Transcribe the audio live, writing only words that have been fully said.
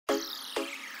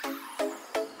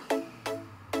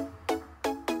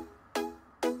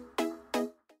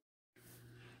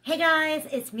Hey guys,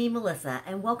 it's me, Melissa,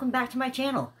 and welcome back to my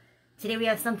channel. Today we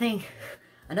have something,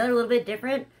 another little bit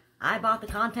different. I bought the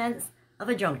contents of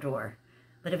a junk drawer.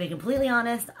 But to be completely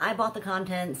honest, I bought the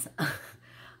contents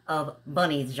of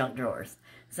Bunny's junk drawers.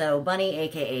 So Bunny,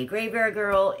 aka Graveyard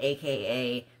Girl,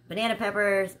 aka Banana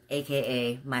Peppers,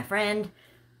 aka my friend.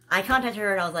 I contacted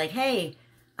her and I was like, hey,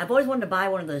 I've always wanted to buy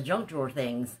one of those junk drawer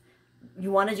things.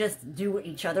 You want to just do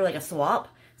each other like a swap?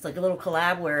 It's like a little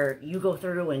collab where you go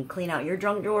through and clean out your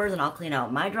junk drawers and I'll clean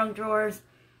out my junk drawers.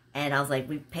 And I was like,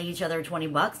 we pay each other 20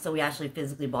 bucks, so we actually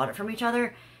physically bought it from each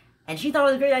other. And she thought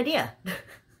it was a great idea.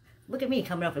 Look at me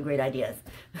coming up with great ideas.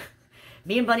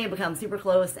 Me and Bunny have become super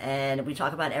close and we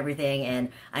talk about everything. And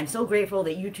I'm so grateful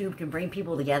that YouTube can bring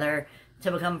people together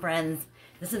to become friends.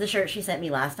 This is the shirt she sent me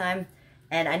last time.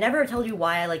 And I never told you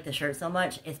why I like the shirt so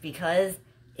much. It's because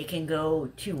it can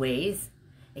go two ways.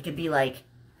 It could be like,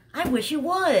 I wish you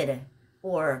would,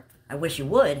 or I wish you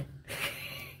would.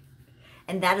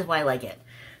 And that is why I like it.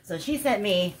 So she sent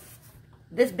me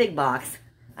this big box.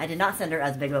 I did not send her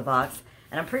as big of a box.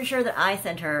 And I'm pretty sure that I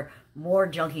sent her more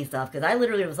junky stuff, because I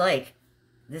literally was like,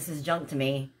 this is junk to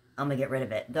me. I'm going to get rid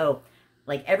of it. Though,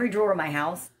 like, every drawer in my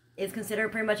house is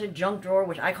considered pretty much a junk drawer,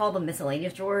 which I call them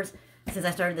miscellaneous drawers since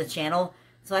I started this channel.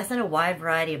 So I sent a wide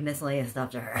variety of miscellaneous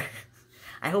stuff to her.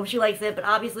 I hope she likes it, but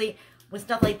obviously, with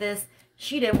stuff like this,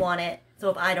 she didn't want it,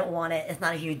 so if I don't want it, it's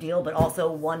not a huge deal, but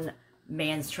also one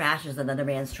man's trash is another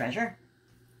man's treasure,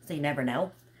 so you never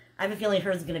know. I have a feeling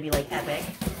hers is going to be, like, epic,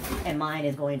 and mine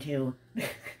is going to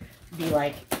be,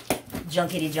 like,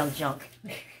 junkity junk.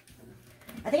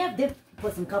 I think I did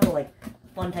put some couple, like,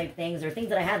 fun type things, or things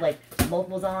that I had, like,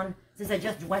 multiples on, since I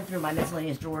just went through my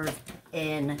miscellaneous drawers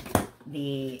in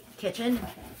the kitchen.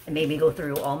 It made me go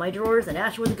through all my drawers, and it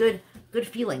actually was a good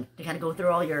feeling to kind of go through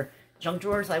all your junk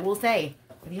drawers. So I will say,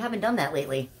 if you haven't done that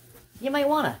lately, you might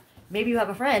wanna. Maybe you have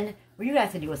a friend where you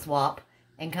guys can do a swap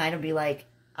and kind of be like,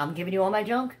 I'm giving you all my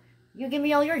junk, you give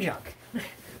me all your junk.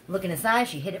 Looking inside,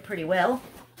 she hid it pretty well.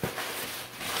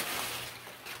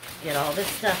 Get all this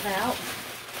stuff out.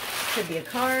 Should be a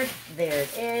card. There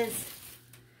it is.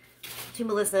 To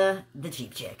Melissa, the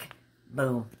cheap chick.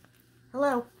 Boom.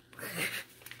 Hello.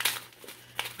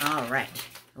 All right.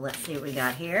 Let's see what we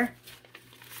got here.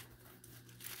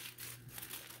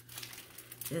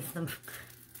 Is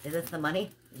this the money?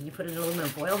 Did you put it in aluminum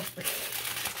foil?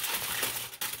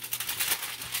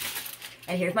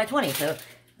 And here's my 20. So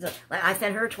like I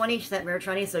sent her 20, she sent me her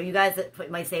 20. So you guys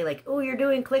might say like, oh, you're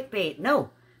doing clickbait. No,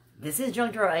 this is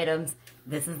junk drawer items.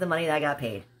 This is the money that I got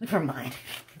paid for mine.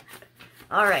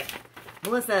 All right.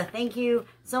 Melissa, thank you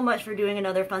so much for doing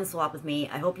another fun swap with me.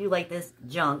 I hope you like this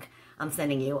junk I'm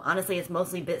sending you. Honestly, it's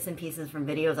mostly bits and pieces from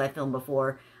videos I filmed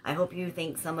before. I hope you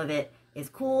think some of it is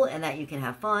cool and that you can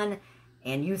have fun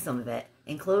and use some of it.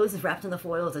 Enclosed, wrapped in the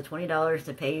foil is $20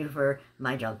 to pay you for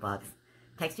my junk box.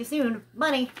 Text you soon.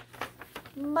 Money.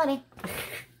 Money.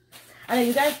 I know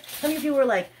you guys, some of you were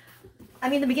like, I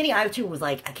mean, in the beginning I too was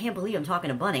like, I can't believe I'm talking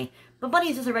to Bunny. But Bunny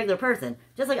is just a regular person.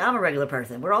 Just like I'm a regular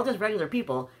person. We're all just regular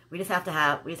people. We just happen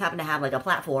to have like a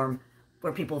platform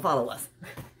where people follow us.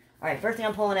 Alright, first thing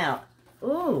I'm pulling out.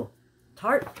 Ooh,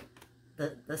 Tarte.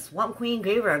 The Swamp Queen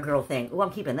Graveyard Girl thing. Ooh,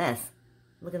 I'm keeping this.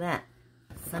 Look at that.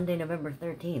 Sunday, November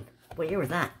 13th. What year was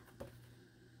that?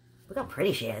 Look how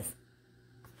pretty she is.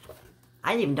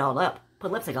 I didn't even doll up.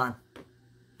 Put lipstick on.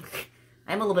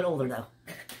 I'm a little bit older, though.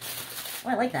 Oh,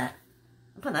 I like that.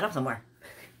 I'm putting that up somewhere.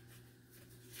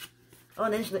 Oh,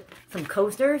 and then some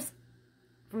coasters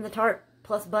from the Tarte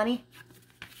plus Bunny.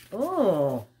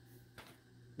 Oh.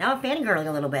 Now I'm fangirling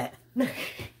a little bit.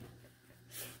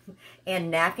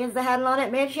 And napkins that had it on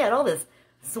it. Man, she had all this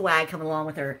swag coming along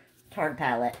with her Tarte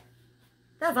palette.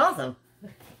 That's awesome.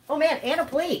 Oh man, and a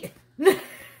plate. Maybe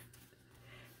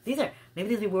these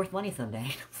will be worth money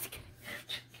someday.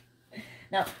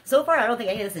 Now, so far I don't think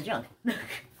any of this is junk.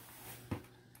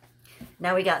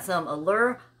 Now we got some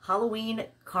Allure Halloween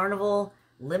Carnival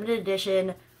limited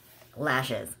edition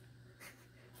lashes.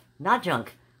 Not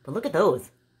junk, but look at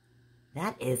those.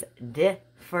 That is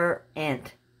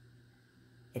different.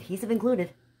 Adhesive included.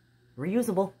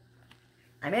 Reusable.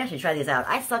 I may actually try these out.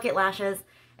 I suck at lashes,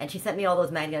 and she sent me all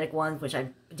those magnetic ones, which I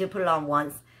did put it on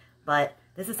once, but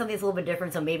this is something that's a little bit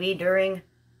different, so maybe during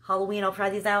Halloween I'll try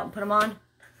these out and put them on.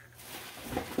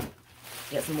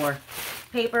 Get some more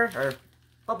paper, or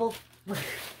bubble.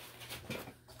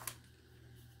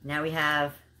 Now we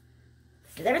have,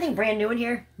 is everything brand new in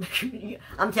here?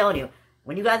 I'm telling you,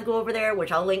 when you guys go over there,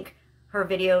 which I'll link her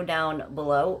video down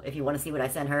below if you want to see what I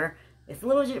sent her, it's a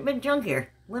little bit junkier.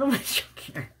 A little bit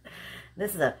junkier.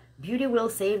 This is a Beauty Will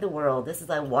Save the World. This is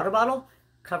a water bottle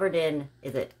covered in,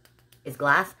 it's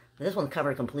glass. This one's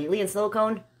covered completely in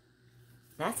silicone.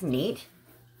 That's neat.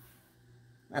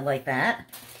 I like that.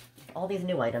 All these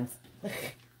new items.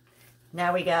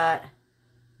 Now we got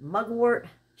mugwort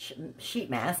sheet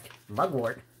mask.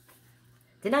 Mugwort.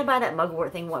 Didn't I buy that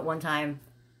mugwort thing one time?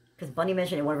 Because Bunny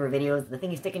mentioned in one of her videos, the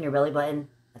thing you stick in your belly button,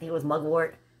 I think it was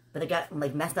mugwort, but it got,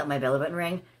 like, messed up my belly button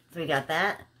ring. So we got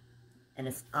that, and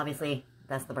it's obviously,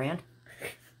 that's the brand.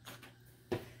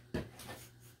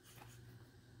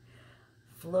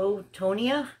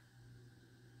 Floatonia.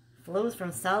 Flows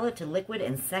from solid to liquid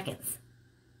in seconds.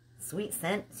 Sweet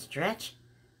scent, stretch,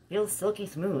 feels silky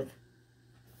smooth.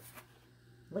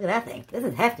 Look at that thing. This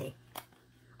is hefty.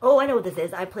 Oh, I know what this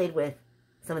is. I played with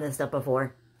some of this stuff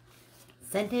before.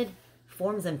 Scented,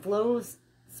 forms and flows,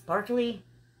 sparkly,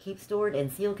 keep stored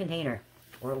in sealed container.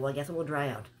 Or, well, I guess it will dry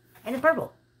out. And it's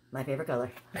purple. My favorite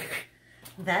color.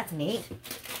 That's neat.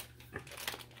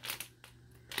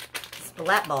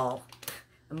 Splat ball.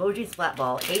 Emoji splat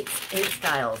ball. 8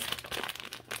 styles.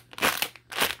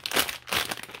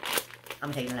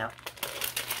 I'm taking it out.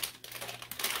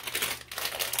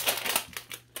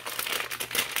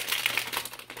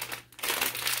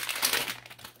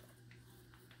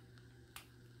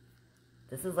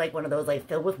 This is like one of those, like,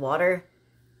 filled with water,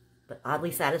 but oddly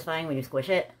satisfying when you squish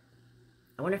it.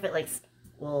 I wonder if it, like,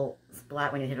 will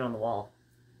splat when you hit it on the wall.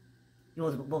 You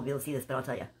won't be able to see this, but I'll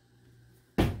tell you.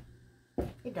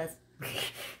 It does.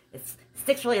 It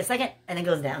sticks for like a second and then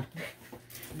goes down.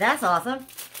 That's awesome.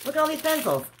 Look at all these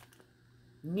pencils.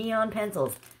 Neon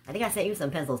pencils. I think I sent you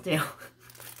some pencils too.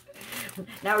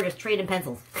 Now we're just trading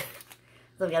pencils.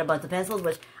 So we got a bunch of pencils,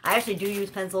 which I actually do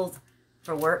use pencils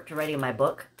for work to writing my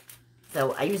book.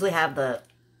 So I usually have the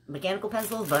mechanical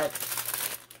pencils, but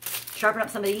sharpen up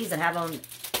some of these and have them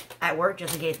at work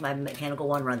just in case my mechanical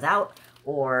one runs out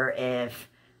or if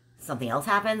something else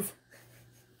happens.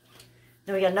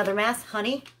 Then we got another mask,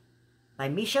 Honey, by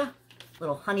Misha.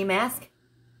 Little honey mask.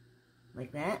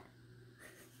 Like that.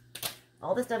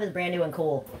 All this stuff is brand new and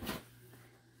cool.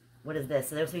 What is this?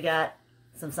 So there's, we got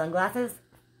some sunglasses.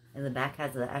 And the back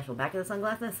has the actual back of the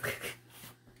sunglasses.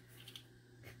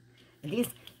 And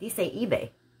these say eBay.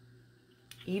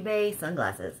 eBay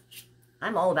sunglasses.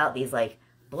 I'm all about these, like,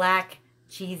 black,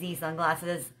 cheesy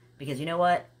sunglasses. Because you know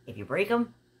what? If you break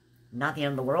them, not the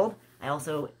end of the world. I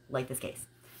also like this case.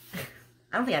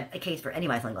 I don't think I have a case for any of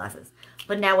my sunglasses.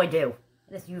 But now I do.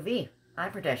 And it's UV. Eye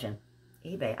protection.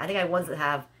 eBay. I think I have ones that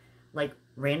have, like,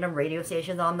 random radio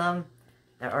stations on them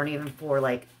that aren't even for,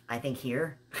 like, I think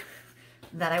here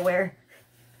that I wear.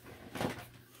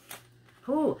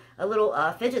 Ooh, a little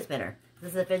fidget spinner.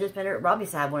 This is a fidget spinner. Rob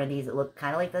used to have one of these that looked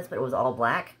kind of like this, but it was all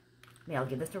black. Yeah, I'll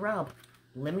give this to Rob.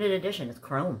 Limited edition. It's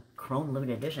chrome. Chrome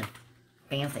limited edition.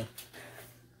 Fancy.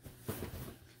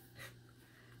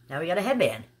 Now we got a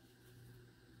headband.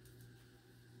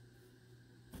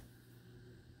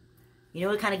 You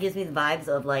know, it kind of gives me the vibes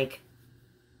of, like,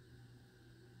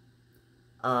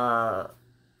 palm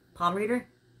reader?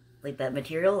 Like that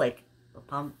material, like a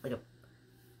palm, like a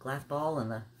glass ball and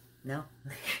the, no?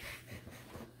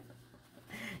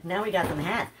 Now we got some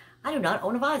hats. I do not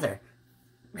own a visor.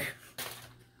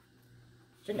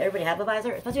 Shouldn't everybody have a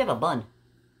visor? Especially if you have a bun.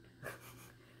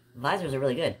 Visors are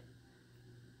really good.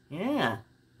 Yeah.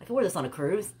 I could wear this on a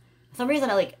cruise. For some reason,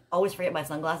 I, like, always forget my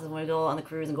sunglasses when I go on the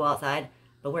cruise and go outside.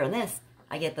 But wearing this,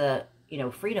 I get the, you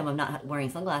know, freedom of not wearing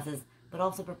sunglasses, but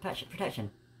also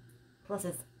protection. Plus,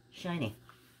 it's shiny.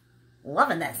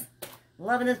 Loving this.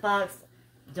 Loving this box.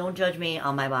 Don't judge me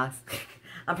on my box.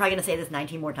 I'm probably going to say this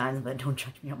 19 more times, but don't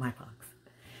judge me on my box.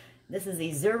 This is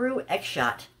the Zuru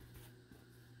X-Shot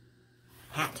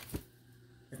hat.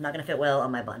 It's not going to fit well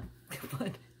on my bun.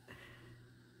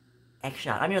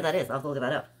 X-Shot. I don't know what that is. I'll have to look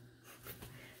that up.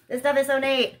 This stuff is so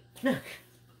neat. What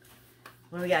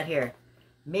do we got here?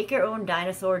 Make your own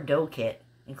dinosaur dough kit.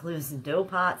 Includes dough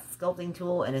pots, sculpting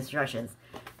tool, and instructions.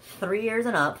 3 years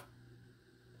and up.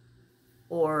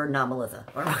 Or not Melissa.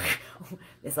 Or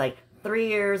it's like 3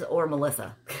 years or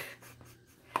Melissa.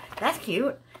 That's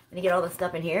cute. And you get all the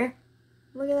stuff in here.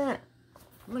 Look at that.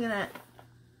 Look at that.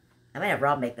 I might have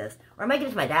Rob make this. Or I might give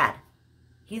it to my dad.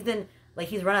 He's been, like,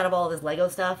 he's run out of all of his Lego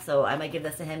stuff, so I might give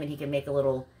this to him and he can make a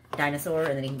little dinosaur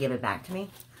and then he can give it back to me.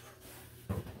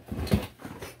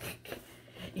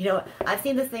 You know, I've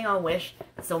seen this thing on Wish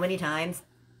so many times,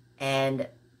 and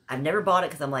I've never bought it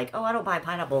because I'm like, oh, I don't buy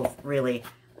pineapples, really.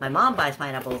 My mom buys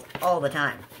pineapples all the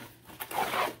time.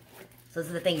 So this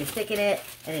is the thing, you stick in it,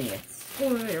 and then you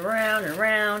spoon it around and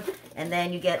around, and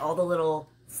then you get all the little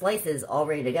slices all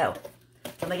ready to go.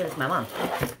 So I'm going to give this to my mom.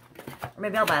 Or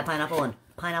maybe I'll buy a pineapple and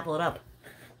pineapple it up.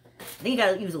 I think you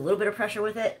got to use a little bit of pressure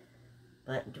with it,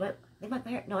 but do I think my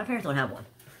parents, no, my parents don't have one.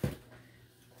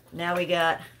 Now we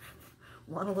got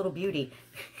One little beauty.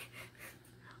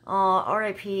 Aw,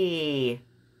 R.I.P.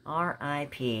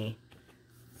 R.I.P.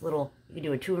 Little, you can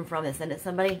do a to and from and send it to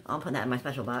somebody. I'm putting that in my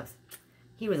special box.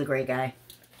 He was a great guy.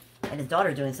 And his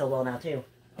daughter's doing so well now, too.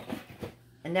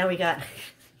 And now we got...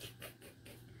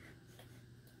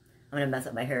 I'm going to mess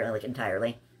up my hair, like,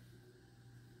 entirely.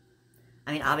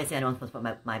 I mean, obviously, I know I'm supposed to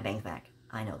put my bangs back.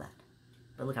 I know that.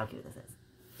 But look how cute this is.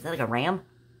 Is that like a ram?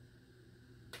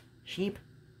 Sheep?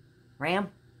 Ram?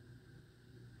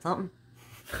 Something?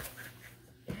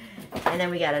 And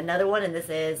then we got another one, and this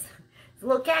is a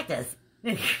little cactus.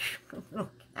 Little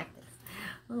cactus.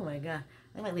 Oh my god.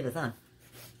 I might leave this on.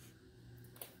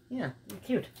 Yeah,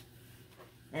 cute.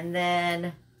 And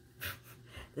then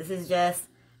this is just,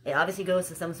 it obviously goes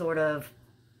to some sort of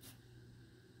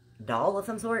doll of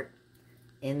some sort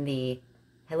in the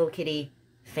Hello Kitty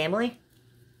family.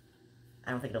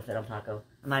 I don't think it'll fit on Taco.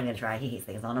 I'm not even going to try. He hates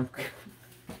things on him.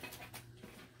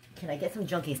 Can I get some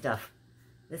junky stuff?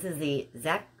 This is the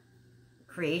Zach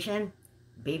Creation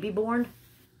Baby Born.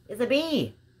 It's a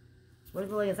bee. What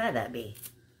does it look inside that bee?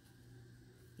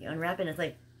 You unwrap it and it's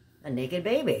like a naked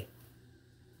baby.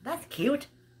 That's cute.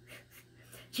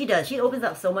 She does. She opens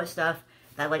up so much stuff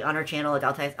that, like, on her channel, like,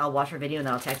 I'll watch her video and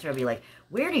then I'll text her and be like,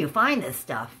 where do you find this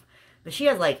stuff? But she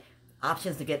has, like,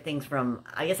 options to get things from,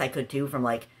 I guess I could too, from,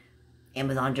 like,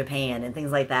 Amazon Japan and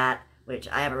things like that, which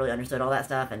I haven't really understood all that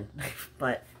stuff, and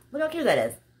but look how cute that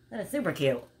is. That is super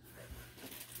cute.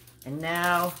 And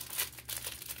now,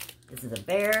 this is a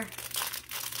bear.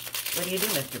 What do you do,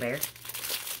 Mr. Bear?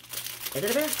 Is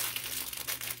it a bear?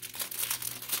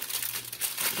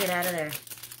 Get out of there.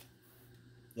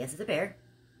 Yes, it's a bear.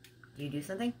 Do you do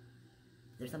something?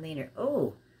 Is there something in here?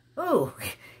 Oh! Oh!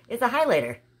 It's a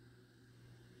highlighter.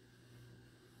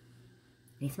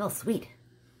 And he smells sweet.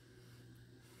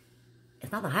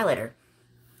 It's not the highlighter.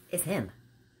 It's him.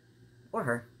 Or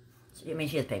her. I mean,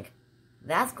 she is pink.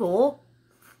 That's cool.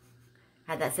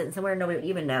 Had that sitting somewhere, nobody would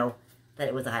even know that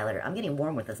it was a highlighter. I'm getting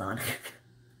warm with this on.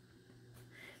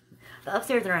 The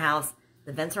upstairs in our house,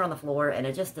 the vents are on the floor, and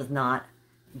it just does not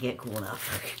get cool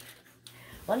enough.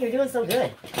 Well, you're doing so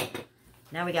good.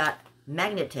 Now we got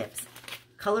magnet tips.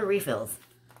 Color refills.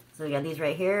 So we got these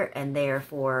right here, and they are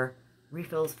for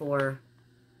refills for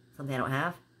something I don't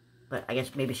have. But I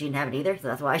guess maybe she didn't have it either, so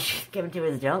that's why she's giving to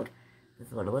his junk. This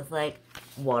is what it looks like.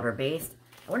 Water-based.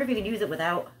 I wonder if you can use it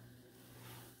without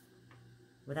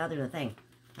doing the thing.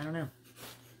 I don't know.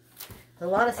 There's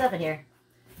a lot of stuff in here.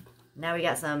 Now we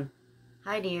got some,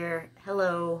 hi dear,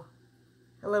 hello,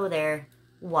 hello there,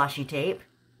 washi tape.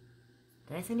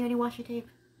 Did I send you any washi tape?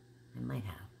 I might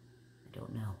have. I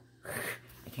don't know.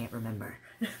 I can't remember.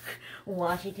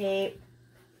 Washi tape.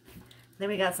 Then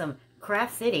we got some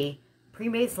Craft City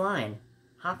pre-made slime.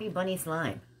 Hoppy Bunny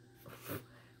slime.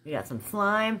 We got some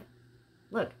slime.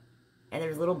 Look. And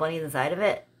there's little bunnies inside of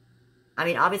it. I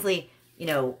mean, obviously, you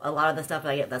know, a lot of the stuff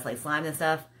I get that's like slime and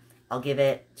stuff, I'll give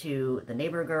it to the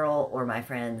neighbor girl or my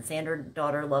friend Sandra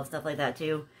daughter loves stuff like that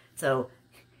too. So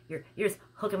you're just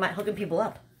hooking people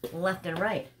up left and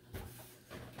right.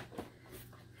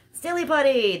 Silly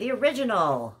Putty, the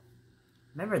original.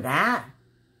 Remember that?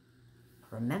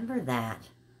 Remember that?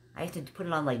 I used to put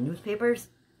it on like newspapers,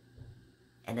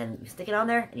 and then you stick it on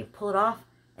there and you pull it off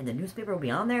and the newspaper will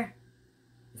be on there.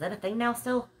 Is that a thing now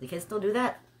still? Do kids still do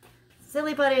that?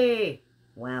 Silly Putty!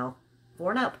 Wow.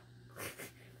 4 and up.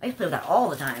 I used to play with that all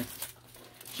the time.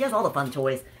 She has all the fun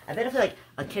toys. I bet if like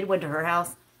a kid went to her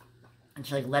house and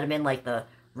she like let him in like the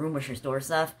room where she stores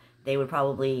stuff, they would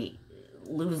probably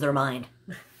lose their mind.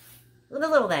 Look at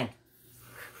that little thing.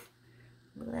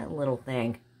 Look at that little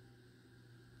thing.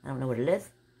 I don't know what it is.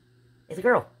 It's a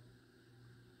girl.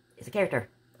 It's a character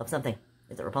of something.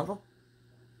 Is it Rapunzel?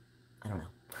 I don't know.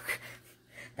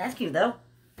 That's cute though.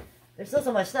 There's still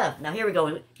so much stuff. Now here we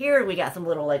go. Here we got some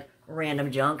little like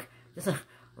random junk. Just a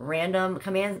random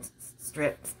command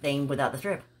strip thing without the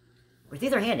strip. Which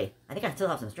these are handy. I think I still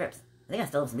have some strips. I think I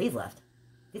still have some of these left.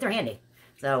 These are handy.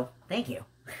 So, thank you.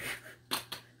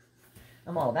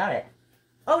 I'm all about it.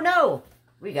 Oh no!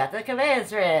 We got the command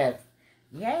strips!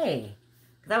 Yay!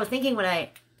 Because I was thinking when I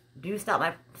do start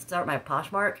my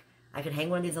Poshmark, I could hang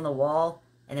one of these on the wall,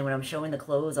 and then when I'm showing the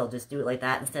clothes, I'll just do it like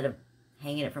that instead of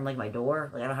hanging it from like my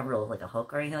door. Like I don't have real like a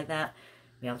hook or anything like that.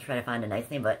 Maybe I'll try to find a nice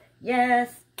thing, but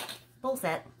yes! Full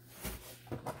set.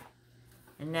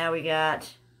 And now we got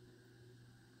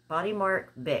Body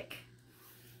Mark Bic.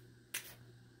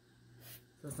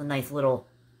 So it's a nice little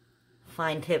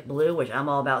fine tip blue, which I'm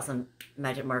all about some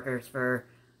magic markers for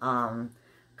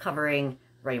covering,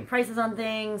 writing prices on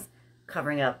things,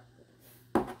 covering up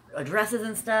addresses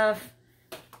and stuff.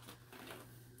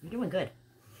 You're doing good.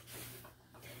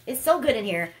 It's so good in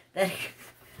here that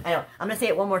I know. I'm going to say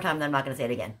it one more time, then I'm not going to say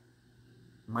it again.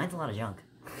 Mine's a lot of junk.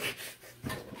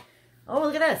 Oh,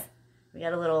 look at this. We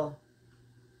got a little...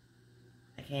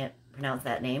 I can't pronounce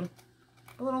that name.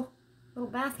 A little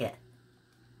basket.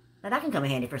 Now that can come in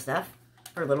handy for stuff.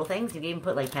 For little things. You can even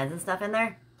put like pens and stuff in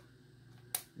there.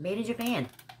 Made in Japan.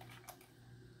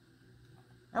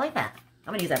 I like that.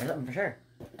 I'm going to use that for something for sure.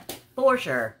 For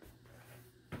sure.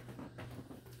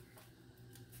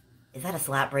 Is that a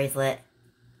slap bracelet?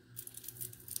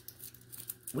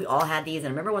 We all had these,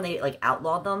 and remember when they, like,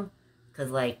 outlawed them?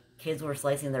 Because, like, kids were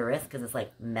slicing their wrists because it's,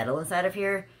 like, metal inside of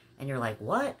here. And you're like,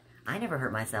 what? I never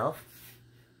hurt myself.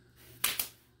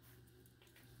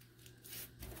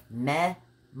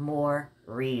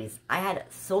 Memories. I had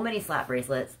so many slap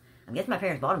bracelets. I'm guessing my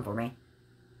parents bought them for me.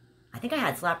 I think I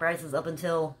had slap bracelets up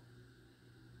until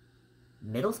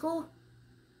middle school?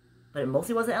 But it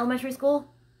mostly wasn't elementary school?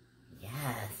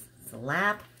 Yes.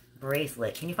 Slap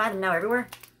bracelet. Can you find them now everywhere?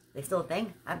 They still a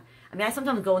thing? I mean, I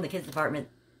sometimes go in the kids' department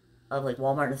of, like,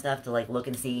 Walmart and stuff to, like, look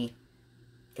and see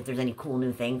if there's any cool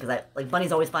new thing. Because, like,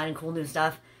 Bunny's always finding cool new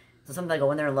stuff. So sometimes I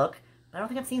go in there and look. But I don't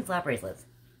think I've seen slap bracelets.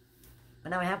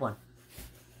 But now I have one.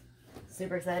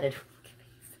 Super excited.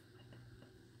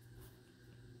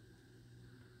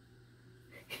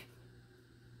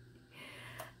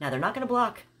 Now, they're not going to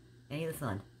block any of the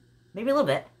sun. Maybe a little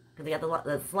bit, because they got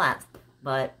the slats.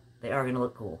 But they are going to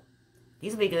look cool.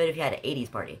 These would be good if you had an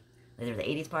 80s party. Like, there's an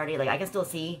 80s party. Like, I can still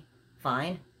see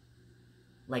fine.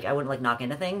 Like, I wouldn't, like, knock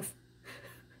into things.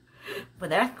 But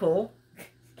that's cool.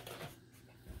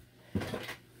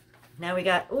 Now we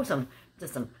got, oh,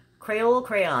 just some Crayola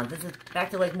crayons. This is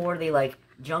back to, like, more of the, like,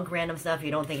 junk random stuff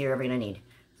you don't think you're ever going to need.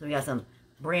 So we got some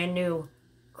brand new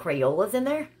Crayolas in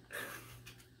there.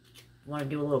 Want to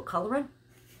do a little coloring?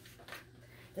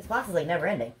 This box is, like, never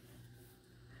ending.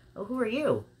 Oh, who are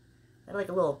you? Is that like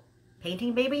a little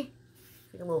painting baby?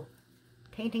 It's like a little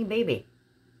painting baby.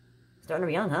 Starting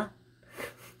them young, huh?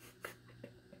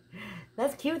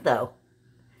 That's cute, though.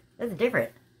 That's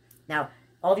different. Now,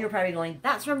 all of you are probably going,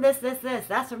 that's from this, this, this.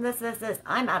 That's from this, this, this.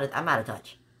 I'm out of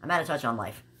touch. I'm out of touch on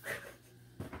life.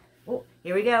 Oh,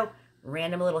 here we go.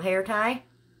 Random little hair tie.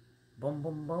 Boom,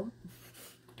 boom, boom.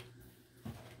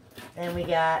 Then we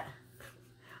got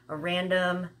a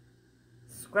random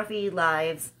Scruffy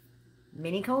Lives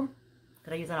mini comb.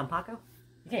 Could I use that on Paco?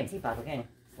 You can't even see Paco, can you?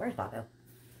 Where's Paco?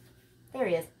 There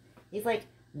he is. He's like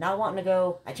not wanting to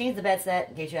go. I changed the bed set,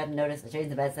 in case you hadn't noticed. I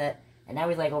changed the bed set, and now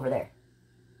he's like over there.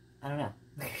 I don't know.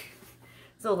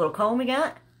 So a little comb we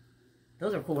got.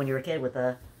 Those are cool when you were a kid with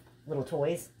the little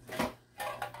toys.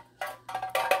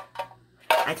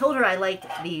 I told her I liked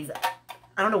these.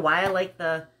 I don't know why I like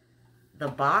the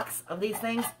box of these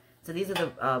things. So these are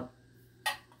the,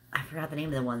 I forgot the name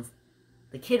of the ones.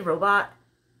 The Kid Robot,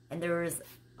 and there was,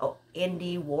 oh,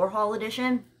 Andy Warhol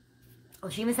edition. Oh,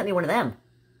 she even sent me one of them.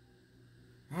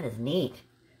 That is neat.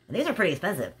 And these are pretty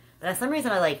expensive. But for some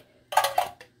reason I like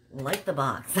the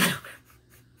box.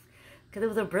 Because it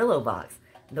was a Brillo box.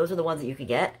 And those are the ones that you could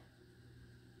get.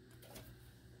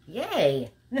 Yay!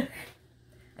 I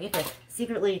get to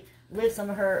secretly live some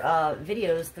of her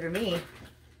videos through me. And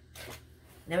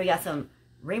then we got some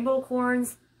rainbow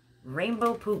corns,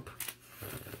 rainbow poop.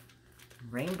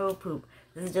 Rainbow poop.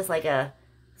 This is just like a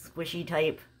squishy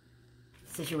type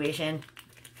situation.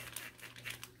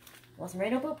 Want some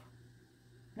rainbow poop?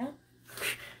 No?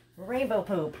 Rainbow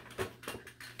poop.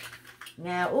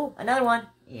 Now, ooh, another one.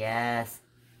 Yes.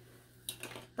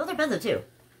 Those are expensive too.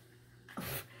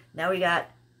 Now we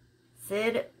got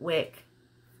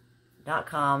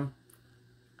sidwick.com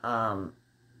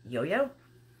yo-yo.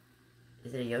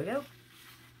 Is it a yo-yo?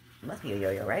 It must be a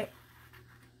yo-yo, right?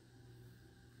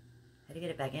 How do you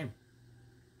get it back in?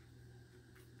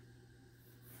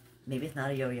 Maybe it's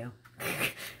not a yo-yo.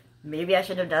 Maybe I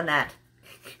should have done that.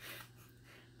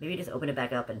 Maybe just open it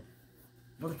back up and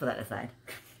we'll just put that aside.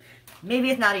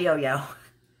 Maybe it's not a yo-yo.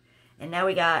 And now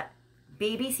we got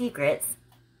Baby Secrets.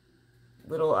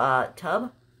 Little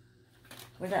tub.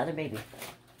 Where's that other baby?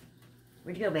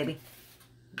 Where'd you go, baby?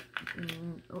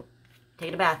 Oh,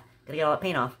 taking a bath. Gotta get all that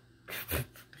paint off.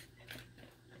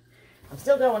 I'm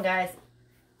still going, guys.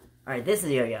 Alright, this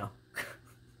is a yo-yo.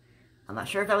 I'm not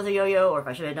sure if that was a yo-yo or if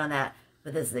I should have done that,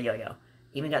 but this is a yo-yo.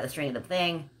 Even got the string of the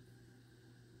thing.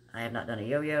 I have not done a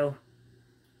yo-yo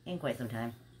in quite some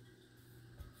time.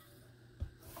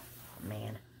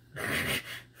 Man.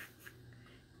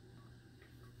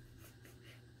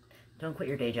 Don't quit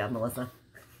your day job, Melissa.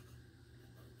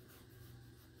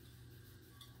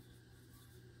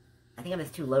 I think I'm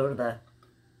just too low to the...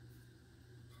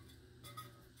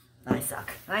 I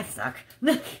suck. I suck.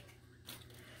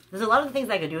 There's a lot of the things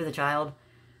I could do as a child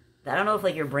that I don't know if,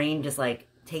 like, your brain just, like,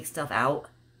 takes stuff out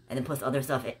and then puts other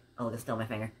stuff in. Oh, look, it's still on my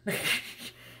finger.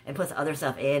 And puts other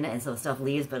stuff in, and so stuff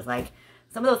leaves. But it's like,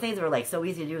 some of those things were like so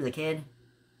easy to do as a kid.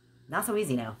 Not so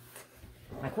easy now.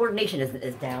 My coordination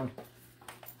is down.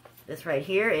 This right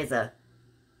here is a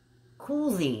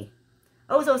koozie.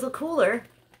 Oh, so it's a cooler.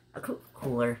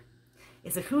 Cooler.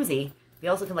 It's a koozie. You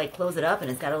also can like close it up, and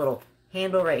it's got a little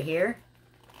handle right here.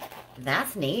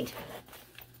 That's neat.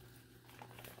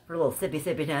 For a little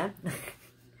sippy time.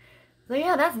 So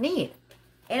yeah, that's neat.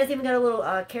 And it's even got a little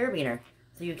carabiner.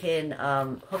 So you can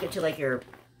hook it to like your...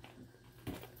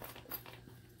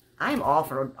 I'm all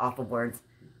for awful words.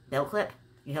 Belt clip.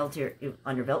 You held to your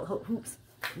on your belt hoops.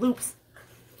 Loops.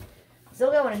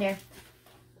 Still going in here.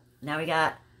 Now we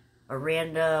got a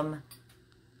random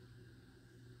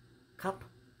cup.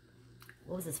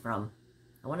 What was this from?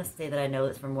 I want to say that I know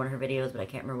it's from one of her videos, but I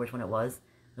can't remember which one it was.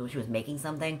 When she was making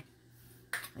something.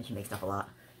 And she makes stuff a lot.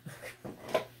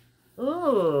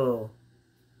 Ooh.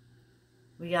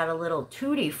 We got a little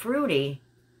tutti frutti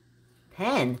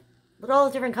pen. Look at all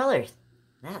the different colors.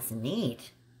 That's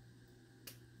neat.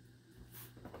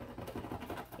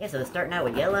 Yeah, so it's starting out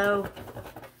with yellow.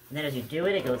 And then as you do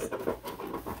it, it goes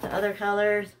to other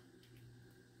colors.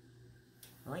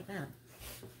 I like that.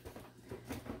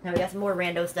 Now we got some more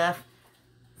rando stuff.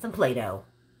 Some Play-Doh.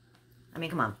 I mean,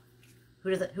 come on.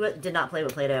 Who did not play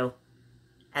with Play-Doh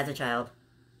as a child?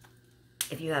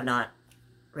 If you have not,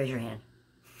 raise your hand.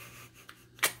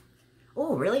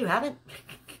 Oh, really? You haven't?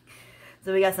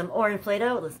 So we got some orange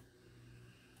Play-Doh.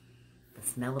 The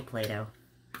smell of Play-Doh.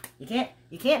 You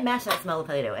can't match that smell of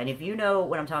Play-Doh. And if you know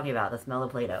what I'm talking about, the smell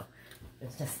of Play-Doh,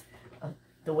 it's just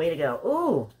the way to go.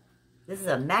 Ooh, this is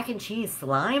a mac and cheese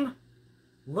slime.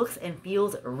 Looks and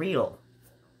feels real.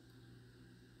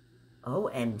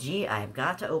 OMG, I've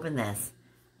got to open this.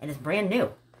 And it's brand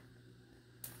new.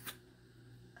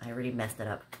 I already messed it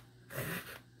up.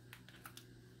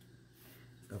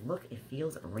 The look, it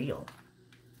feels real.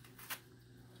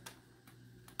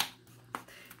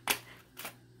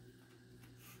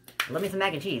 Love me some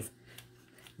mac and cheese.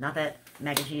 Not that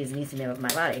mac and cheese needs to be in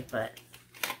my body, but...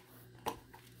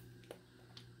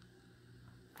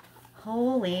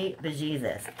 Holy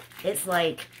bejesus. It's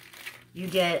like you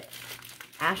get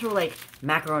actual, like,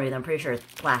 macaroni that I'm pretty sure it's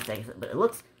plastic, but it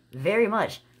looks very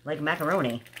much like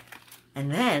macaroni.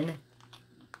 And then,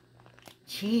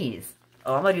 cheese.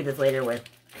 Oh, I'm gonna do this later with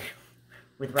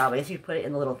Rob. I guess you put it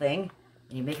in the little thing,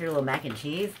 and you make your little mac and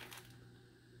cheese.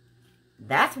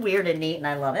 That's weird and neat, and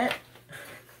I love it.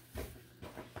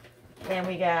 Then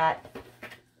we got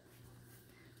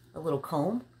a little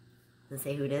comb. Does it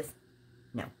say who it is?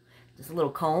 No. Just a little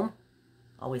comb.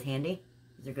 Always handy.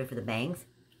 These are good for the bangs.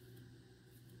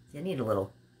 See, I need a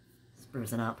little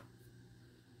sprucing up.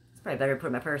 It's probably better to put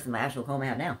in my purse than my actual comb I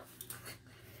have now.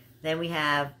 Then we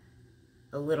have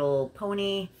a little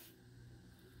pony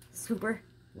scooper.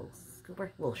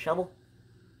 Little shovel.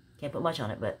 Can't put much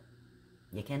on it, but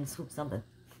you can scoop something.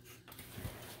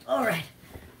 Alright,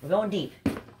 we're going deep.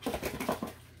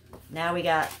 Now we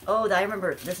got, oh, I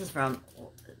remember, this is from a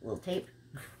little tape.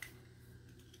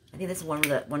 I think this is one of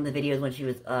the videos when she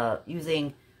was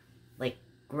using, like,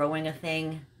 growing a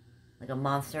thing, like a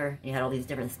monster, and you had all these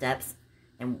different steps,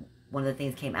 and one of the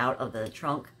things came out of the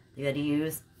trunk that you had to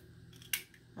use.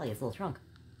 I like this little trunk.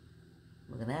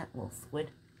 Look at that, little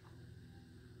squid.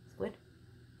 Squid?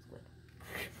 Squid.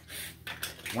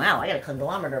 Wow, I got a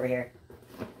conglomerate over here.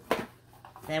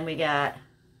 Then we got...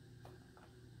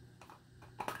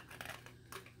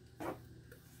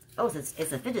 Oh, it's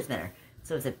a fidget spinner.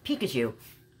 So it's a Pikachu.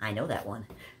 I know that one.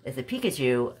 It's a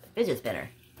Pikachu fidget spinner.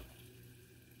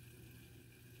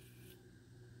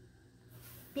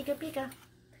 Pika Pika.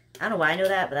 I don't know why I know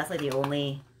that, but that's like the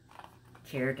only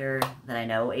character that I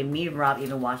know. And me and Rob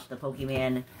even watched the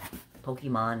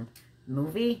Pokemon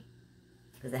movie.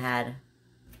 Because it had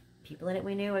people in it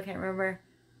we knew. I can't remember.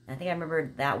 And I think I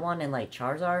remembered that one and like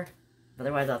Charizard.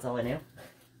 Otherwise, that's all I knew.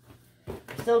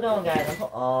 We're still going, guys.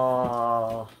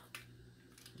 Oh,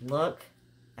 look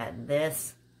at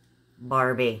this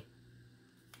Barbie.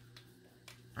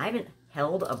 I haven't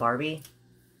held a Barbie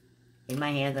in my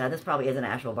hands. Now, this probably isn't an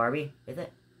actual Barbie, is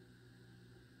it?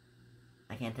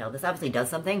 I can't tell. This obviously does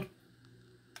something.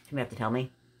 She may have to tell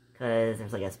me. Because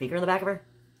there's like a speaker in the back of her.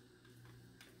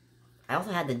 I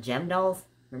also had the Gem dolls.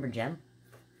 Remember Gem?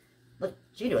 Look,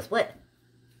 she can do a split.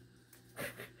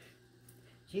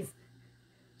 She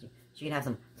can have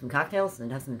some cocktails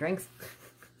and have some drinks.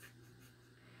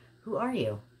 Who are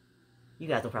you? You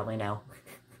guys will probably know.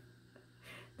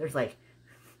 There's like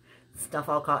stuff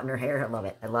all caught in her hair. I love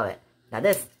it. I love it. Now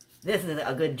this is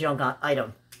a good junk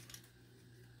item.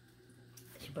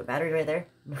 She put battery right there.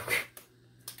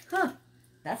 Huh.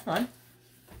 That's fun.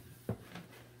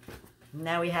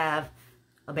 Now we have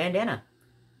a bandana.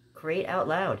 Create out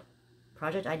loud.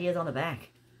 Project ideas on the back.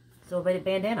 So a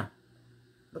bandana.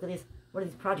 Look at these. What are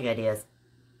these project ideas?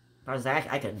 Projects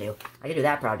I couldn't do. I could do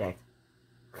that project.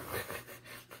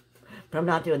 But I'm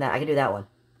not doing that. I can do that one.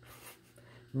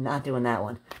 Not doing that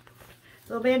one.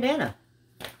 So a bandana.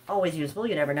 Always useful.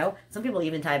 You never know. Some people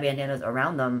even tie bandanas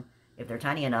around them if they're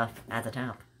tiny enough as a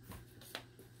top.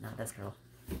 Not this girl.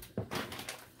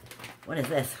 What is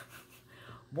this?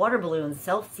 Water balloons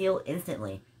self-seal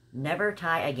instantly. Never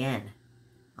tie again.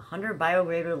 100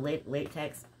 biodegradable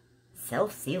latex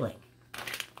self-sealing.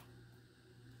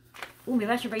 Ooh,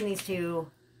 maybe I should bring these to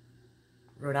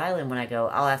Rhode Island when I go.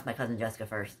 I'll ask my cousin Jessica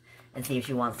first and see if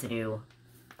she wants to do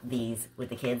these with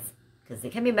the kids. Because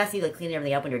it can be messy, like cleaning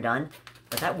everything up when you're done.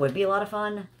 But that would be a lot of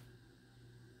fun.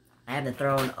 I haven't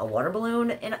thrown a water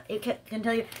balloon, and it can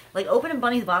tell you, like, opening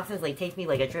Bunny's boxes, like, takes me,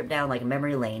 like, a trip down, like,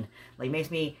 memory lane. Like,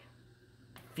 makes me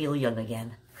feel young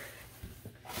again.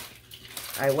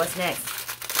 Alright, what's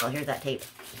next? Oh, here's that tape.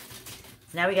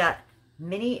 So now we got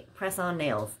mini press-on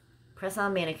nails.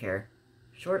 Press-on manicure.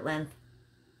 Short length.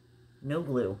 No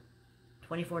glue.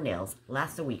 24 nails.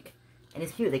 Lasts a week. And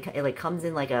it's cute. It, like, comes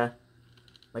in like a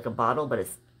bottle, but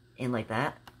it's in like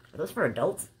that. Are those for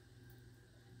adults?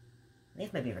 I think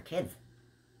this might be for kids.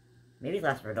 Maybe it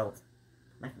lasts for adults.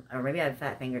 Or maybe I have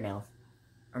fat fingernails.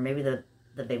 Or maybe the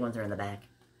big ones are in the back.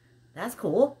 That's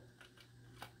cool.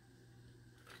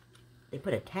 They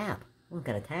put a tab. Look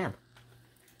at a tab.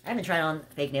 I haven't tried on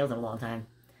fake nails in a long time.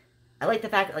 I like the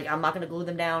fact that, like, I'm not going to glue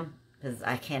them down because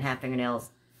I can't have fingernails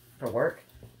for work.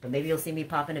 But maybe you'll see me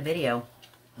pop in a video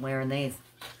wearing these.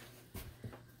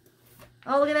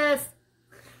 Oh, look at this.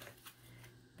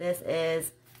 This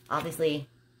is obviously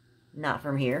not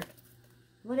from here.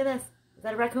 Look at this. Is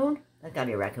that a raccoon? That's gotta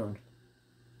be a raccoon.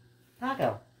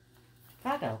 Taco.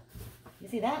 Taco. You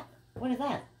see that? What is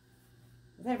that?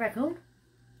 Is that a raccoon?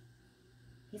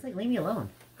 He's like, leave me alone.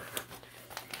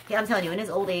 Yeah, I'm telling you, in his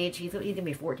old age, he's gonna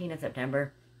be 14 in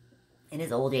September. In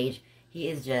his old age, he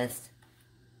is just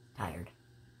tired.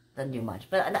 Doesn't do much.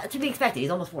 But to be expected, he's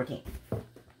almost 14.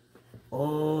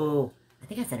 Oh, I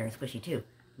think I sent her a squishy too.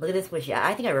 Look at this squishy.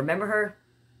 I think I remember her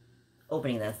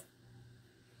opening this.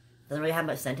 Doesn't really have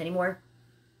much scent anymore.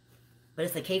 But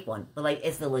it's the cake one. But, like,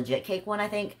 it's the legit cake one, I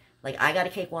think. Like, I got a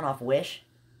cake one off Wish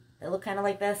that looked kind of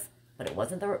like this. But it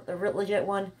wasn't the real legit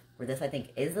one. Where this, I think,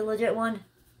 is the legit one.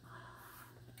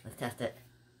 Let's test it.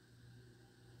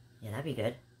 Yeah, that'd be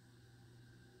good.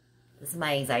 This is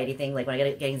my anxiety thing. Like, when I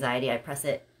get anxiety, I press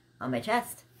it on my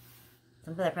chest.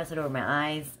 Sometimes I press it over my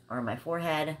eyes or my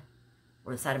forehead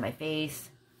or the side of my face.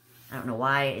 I don't know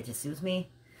why. It just soothes me.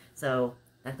 So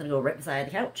that's going to go right beside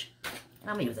the couch. And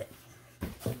I'm going to use it.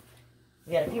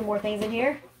 We got a few more things in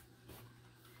here.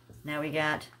 Now we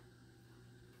got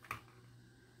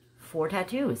 4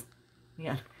 tattoos. We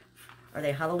got, are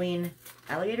they Halloween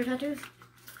alligator tattoos?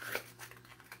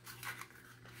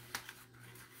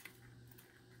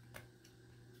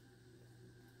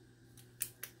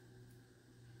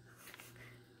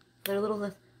 They're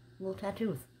little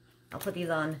tattoos. I'll put these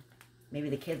on maybe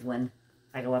the kids when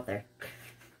I go up there.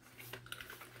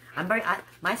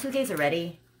 My suitcase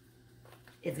already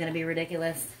is going to be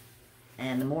ridiculous.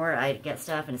 And the more I get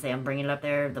stuff and say I'm bringing it up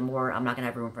there, the more I'm not going to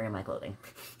have room for any of my clothing.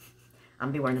 I'm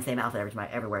going to be wearing the same outfit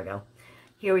everywhere I go.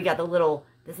 Here we got the little,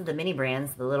 this is the mini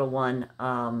brands, the little one.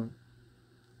 I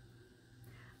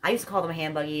used to call them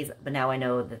hand buggies, but now I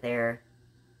know that they're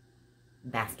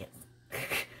baskets.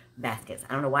 Baskets.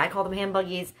 I don't know why I call them hand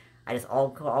buggies. I just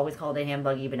always called it a hand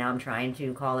buggy, but now I'm trying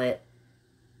to call it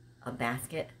a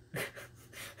basket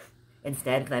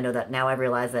instead, because I know that now I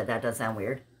realize that that does sound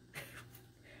weird.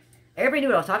 Everybody knew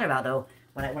what I was talking about, though,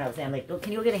 when I was saying, I'm like,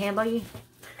 can you go get a hand buggy?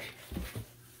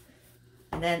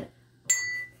 And then,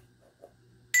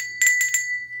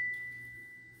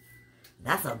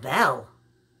 that's a bell.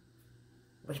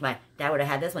 Wish my dad would have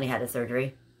had this when he had his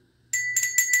surgery.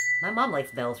 My mom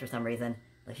likes bells for some reason.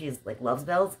 Like, she's, like, loves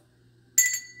bells.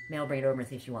 Maybe I'll bring it over and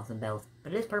see if she wants some bells.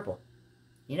 But it is purple.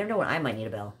 You never know when I might need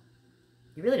a bell.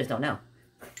 You really just don't know.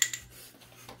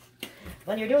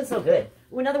 When you're doing so good.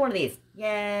 Ooh, another one of these.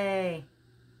 Yay.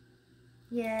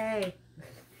 Yay.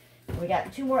 We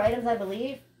got 2 more items, I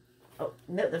believe. Oh,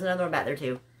 no, there's another one back there,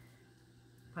 too.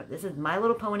 This is My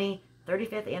Little Pony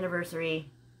 35th anniversary.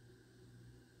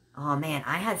 Oh, man,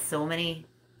 I had so many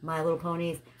My Little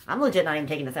Ponies. I'm legit not even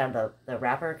taking this out of the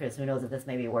wrapper, because who knows if this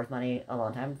may be worth money a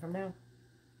long time from now.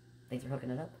 Thanks for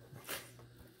hooking it up.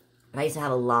 But I used to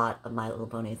have a lot of My Little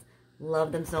Ponies.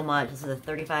 Love them so much. This is a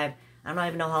 35. I don't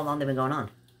even know how long they've been going on.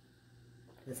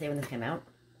 Does it say when this came out?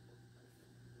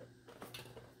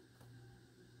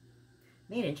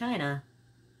 Made in China.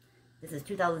 This is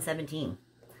 2017.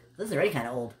 This is already kind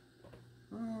of old.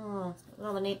 Oh,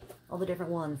 all the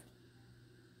different ones.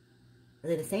 Are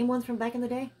they the same ones from back in the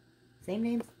day? Same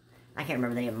names? I can't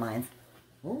remember the name of mine.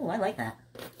 Ooh, I like that.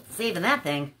 Saving that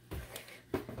thing.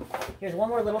 Here's one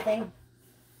more little thing.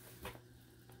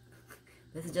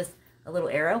 This is just a little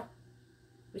arrow.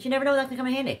 But you never know, that can come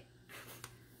in handy.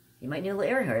 You might need a little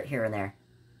arrow here and there.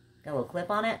 Got a little clip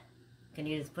on it. Can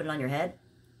you just put it on your head?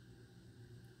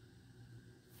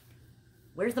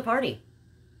 Where's the party?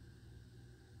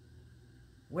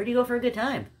 Where do you go for a good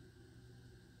time?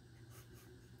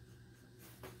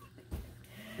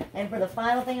 And for the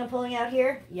final thing I'm pulling out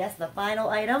here, yes, the final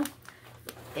item,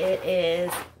 it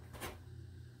is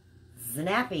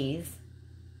Snappy's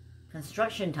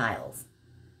construction tiles.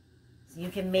 So you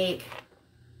can make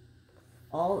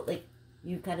all, like,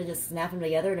 you kind of just snap them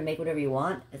together to make whatever you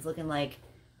want. It's looking like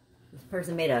this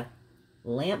person made a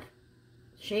lamp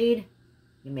shade.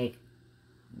 You make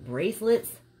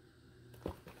bracelets.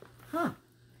 Huh.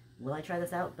 Will I try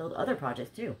this out? Build other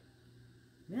projects too.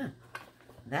 Yeah.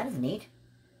 That is neat.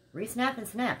 Re-snap and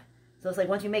snap. So it's like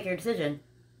once you make your decision,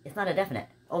 it's not a definite.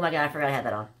 Oh my god, I forgot I had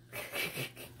that on.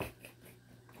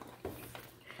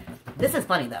 This is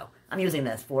funny though. I'm using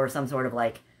this for some sort of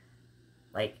like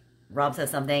Rob says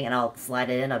something and I'll slide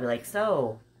it in. I'll be like,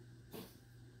 so,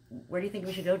 where do you think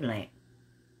we should go tonight?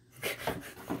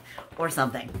 Or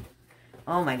something.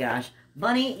 Oh my gosh.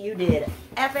 Bunny, you did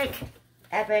epic,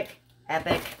 epic,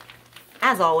 epic.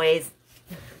 As always.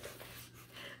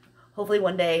 Hopefully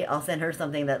one day I'll send her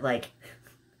something that, like...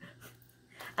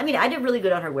 I mean, I did really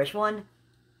good on her wish one.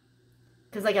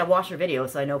 Because, like, I watched her video,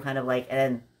 so I know kind of, like...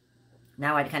 And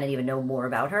now I kind of even know more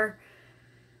about her.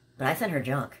 But I sent her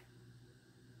junk.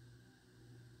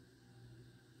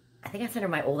 I think I sent her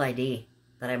my old ID.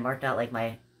 That I marked out, like,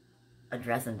 my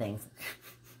address and things.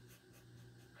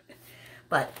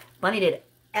 But Bunny did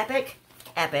epic,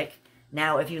 epic.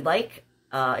 Now, if you'd like...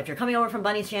 if you're coming over from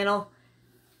Bunny's channel,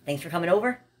 thanks for coming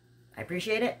over. I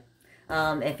appreciate it.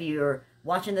 If you're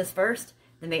watching this first,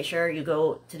 then make sure you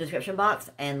go to the description box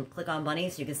and click on Bunny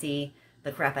so you can see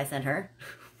the crap I sent her.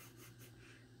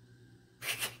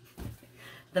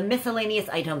 The miscellaneous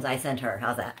items I sent her.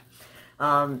 How's that?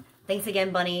 Thanks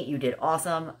again, Bunny. You did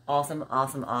awesome, awesome,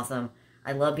 awesome, awesome.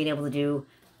 I love being able to do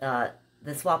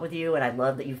this swap with you, and I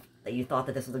love that you thought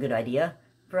that this was a good idea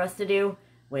for us to do,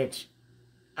 which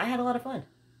I had a lot of fun.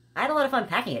 I had a lot of fun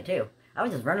packing it, too. I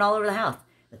was just running all over the house,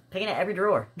 picking at every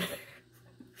drawer.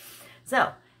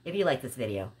 So, if you like this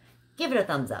video, give it a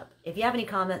thumbs up. If you have any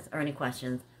comments or any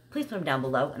questions, please put them down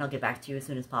below, and I'll get back to you as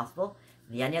soon as possible.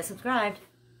 If you haven't yet subscribed,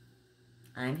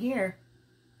 I'm here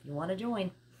if you want to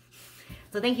join.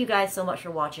 So thank you guys so much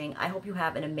for watching. I hope you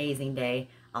have an amazing day.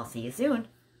 I'll see you soon.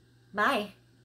 Bye.